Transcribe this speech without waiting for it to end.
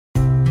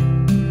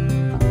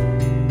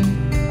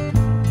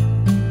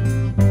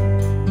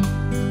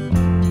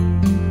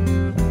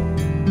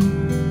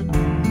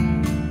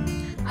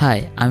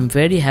Hi, I'm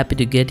very happy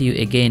to get you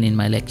again in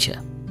my lecture.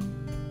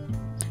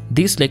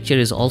 This lecture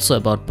is also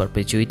about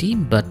perpetuity,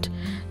 but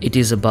it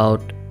is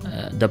about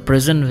the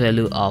present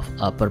value of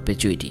a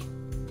perpetuity.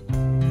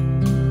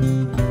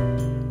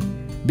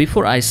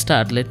 Before I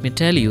start, let me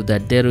tell you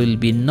that there will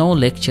be no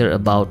lecture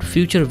about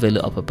future value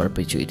of a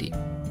perpetuity,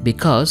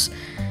 because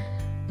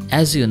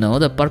as you know,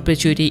 the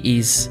perpetuity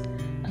is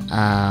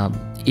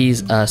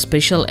a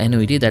special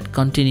annuity that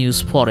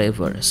continues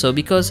forever. So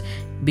because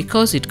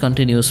it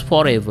continues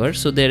forever,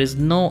 so there is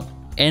no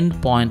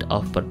end point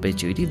of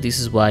perpetuity. This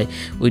is why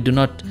we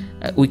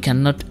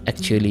cannot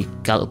actually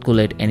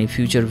calculate any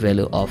future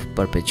value of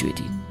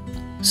perpetuity.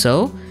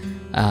 So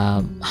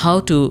how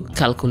to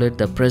calculate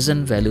the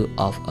present value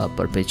of a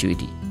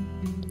perpetuity?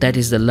 That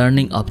is the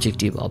learning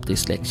objective of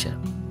this lecture.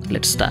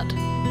 Let's start.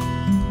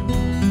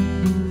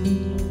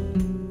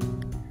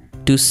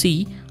 To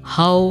see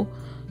how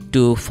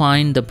to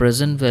find the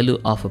present value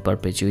of a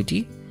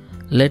perpetuity,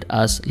 let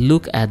us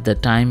look at the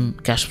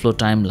cash flow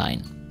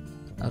timeline.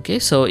 Okay,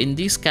 so in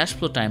this cash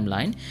flow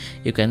timeline,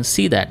 you can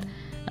see that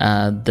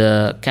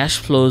the cash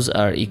flows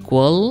are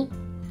equal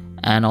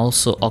and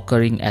also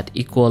occurring at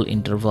equal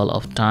interval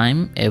of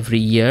time every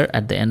year,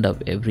 at the end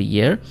of every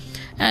year,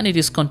 and it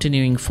is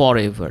continuing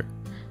forever.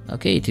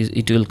 Okay,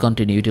 it will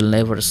continue, it will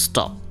never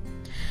stop.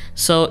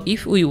 So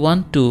if we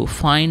want to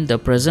find the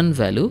present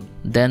value,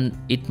 then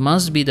it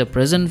must be the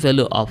present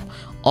value of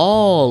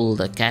all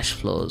the cash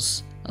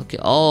flows. Okay,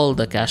 all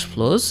the cash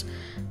flows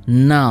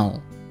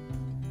now.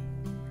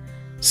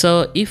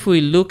 So if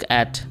we look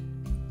at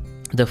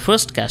the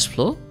first cash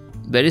flow,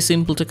 very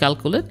simple to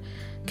calculate.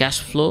 Cash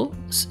flow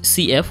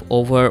CF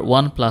over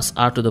 1 plus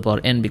r to the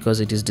power n, because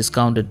it is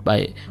discounted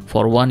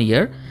for 1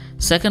 year.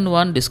 Second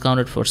one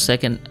discounted for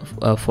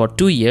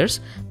 2 years.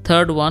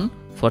 Third one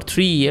for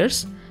 3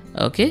 years.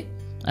 Okay,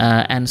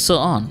 and so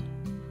on.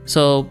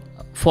 So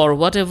for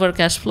whatever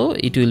cash flow,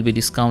 it will be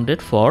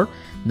discounted for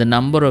the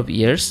number of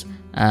years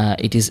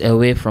it is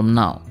away from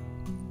now.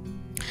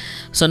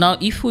 So now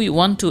if we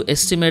want to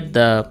estimate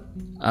the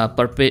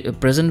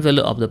present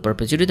value of the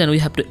perpetuity, then we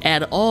have to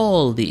add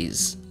all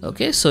these.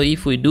 Okay, so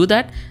if we do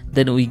that,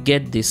 then we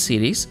get this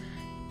series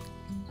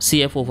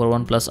CF over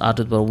 1 plus r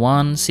to the power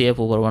 1, CF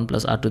over 1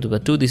 plus r to the power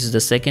 2. This is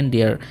the second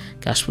year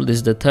cash flow, this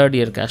is the third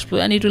year cash flow,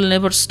 and it will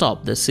never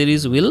stop. The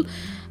series will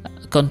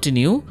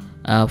continue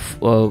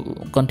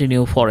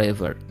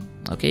forever.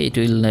 Okay, it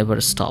will never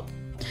stop.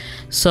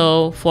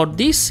 So for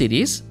this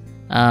series,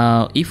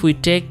 if we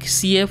take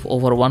CF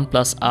over 1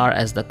 plus r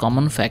as the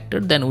common factor,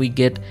 then we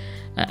get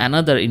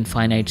another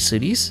infinite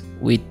series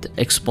with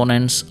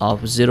exponents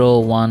of 0,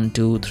 1,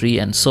 2, 3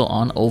 and so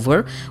on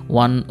over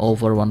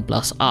 1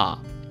 plus r.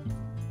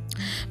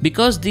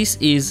 Because this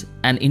is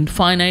an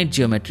infinite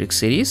geometric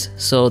series,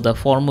 so the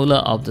formula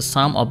of the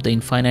sum of the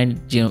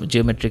infinite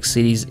geometric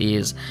series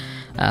is,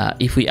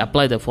 if we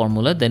apply the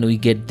formula, then we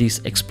get this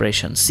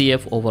expression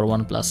CF over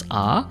 1 plus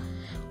r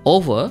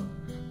over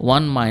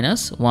 1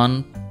 minus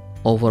 1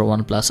 over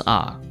 1 plus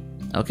r.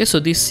 Okay, so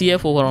this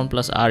CF over 1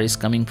 plus r is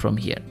coming from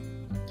here.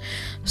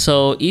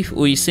 So if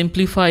we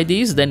simplify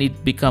this, then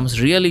it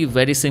becomes really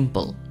very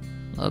simple.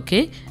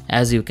 Okay,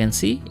 as you can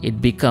see,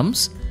 it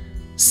becomes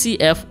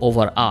CF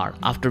over r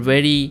after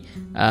very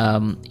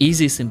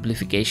easy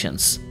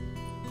simplifications.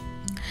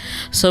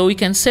 So we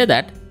can say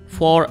that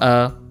for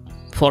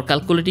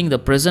calculating the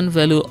present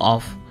value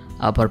of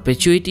a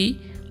perpetuity,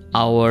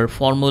 our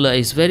formula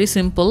is very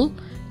simple.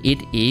 It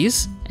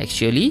is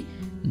actually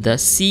the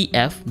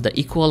CF, the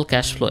equal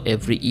cash flow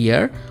every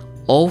year,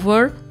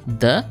 over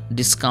the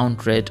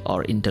discount rate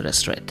or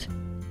interest rate.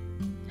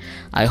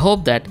 I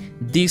hope that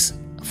this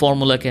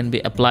formula can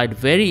be applied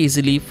very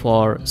easily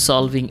for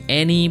solving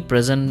any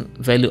present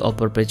value of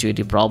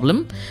perpetuity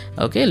problem.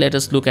 Okay, let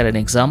us look at an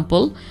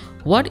example.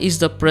 What is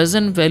the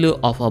present value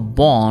of a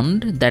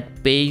bond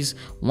that pays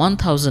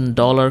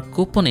 $1,000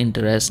 coupon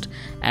interest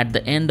at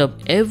the end of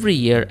every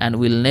year and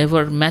will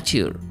never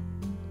mature?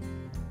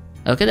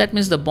 Okay, that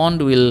means the bond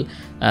will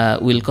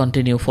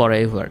continue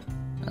forever.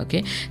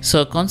 Okay,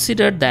 so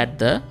consider that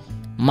the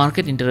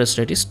market interest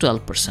rate is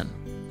 12%.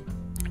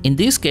 In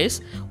this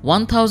case,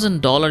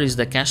 $1,000 is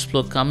the cash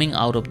flow coming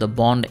out of the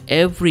bond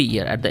every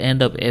year at the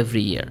end of every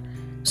year.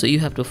 So you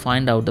have to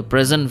find out the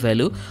present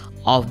value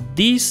of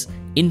this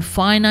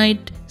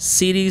infinite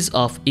series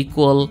of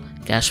equal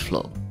cash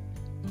flow.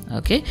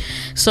 Okay,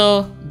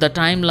 so the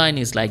timeline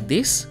is like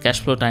this.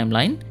 Cash flow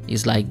timeline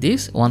is like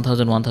this: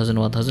 1,000, 1,000,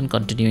 1,000,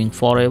 continuing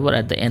forever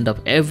at the end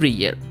of every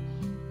year.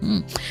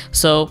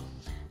 So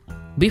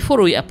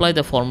before we apply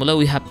the formula,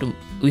 we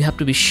have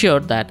to be sure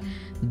that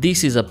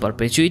this is a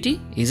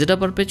perpetuity. Is it a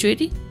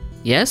perpetuity?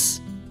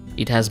 Yes,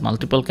 it has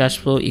multiple cash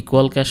flow,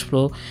 equal cash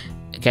flow,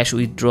 cash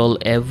withdrawal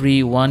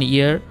every 1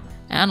 year,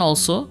 and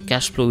also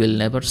cash flow will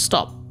never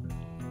stop.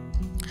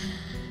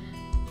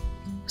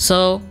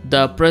 So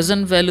the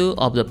present value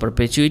of the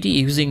perpetuity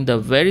using the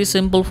very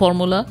simple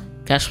formula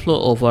cash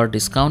flow over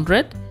discount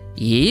rate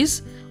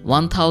is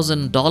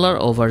 $1,000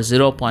 over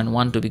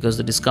 0.12 because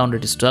the discount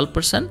rate is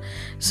 12%.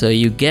 So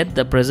you get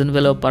the present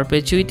value of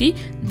perpetuity,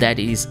 that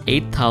is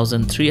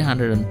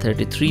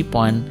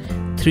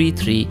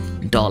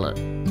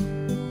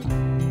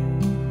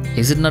 $8,333.33.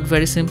 Is it not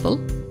very simple?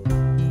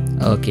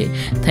 Okay,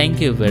 thank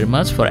you very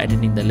much for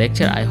attending the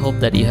lecture. I hope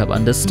that you have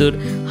understood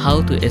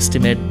how to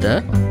estimate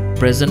the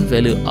present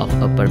value of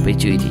a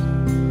perpetuity.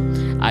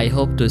 I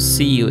hope to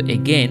see you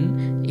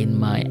again in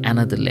my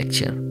another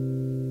lecture.